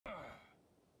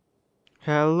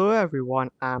Hello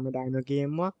everyone, I'm a Dino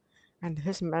Gamer, and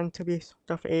this is meant to be sort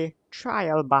of a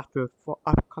trial battle for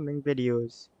upcoming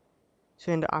videos.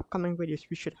 So in the upcoming videos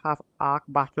we should have ARK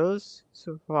battles.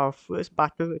 So for our first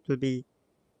battle it will be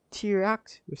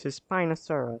T-Rex versus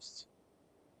Spinosaurus.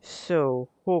 So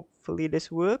hopefully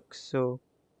this works. So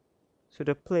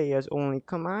the player's only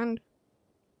command.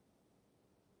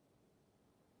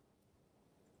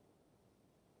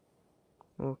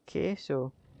 Okay,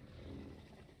 so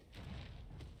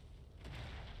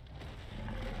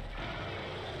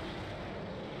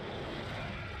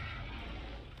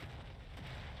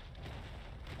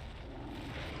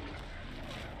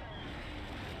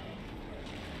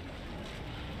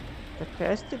it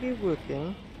appears to be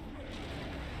working.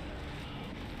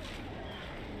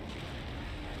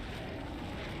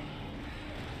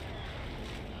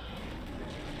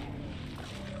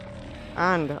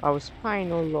 And our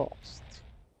Spino lost.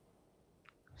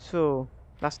 So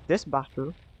that's this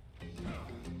battle.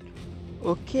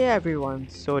 Okay everyone,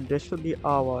 so this will be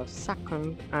our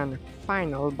second and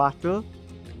final battle.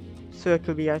 So it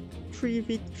will be a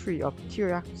 3v3 of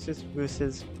T-Rexes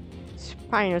versus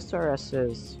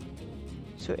Spinosauruses.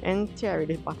 So in theory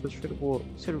this battle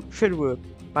should work.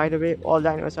 By the way, all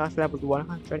dinosaurs level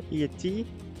 180.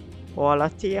 All are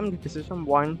tamed. This is from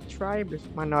one tribe, this is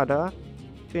from another,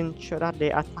 to ensure that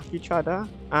they attack each other.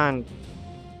 And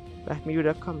let me do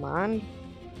the command.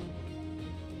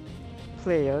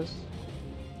 Players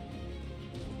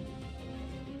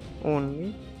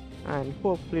only, and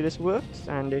hopefully this works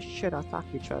and they should attack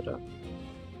each other.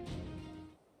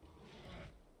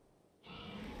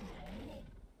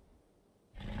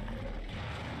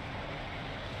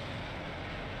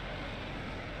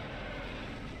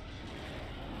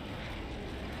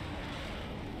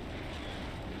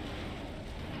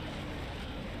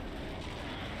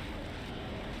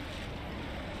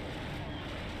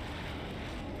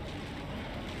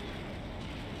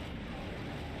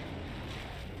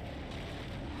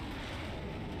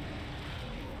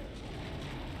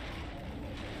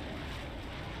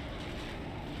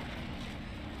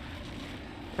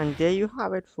 And there you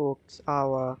have it folks,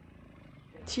 our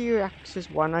T-Rexes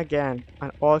won again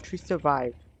and all three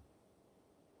survived.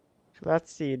 So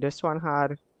let's see, this one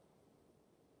had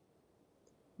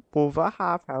over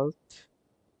half health,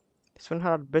 this one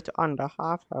had a bit under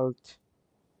half health,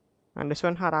 and this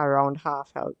one had around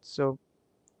half health. So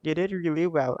they did really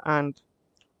well, and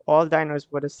all dinos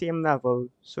were the same level,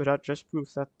 so that just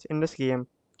proves that in this game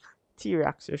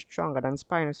T-Rex is stronger than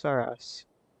Spinosaurus.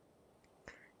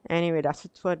 Anyway, that's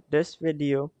it for this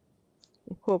video.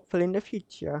 Hopefully in the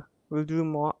future we'll do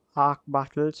more ARK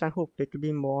battles and hopefully it will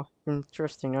be more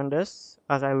interesting on this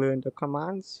as I learn the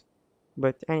commands.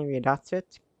 But anyway, that's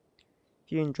it.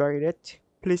 If you enjoyed it,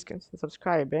 please consider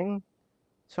subscribing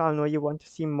so I'll know you want to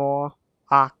see more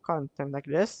ARK content like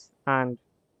this, and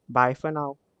bye for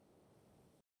now.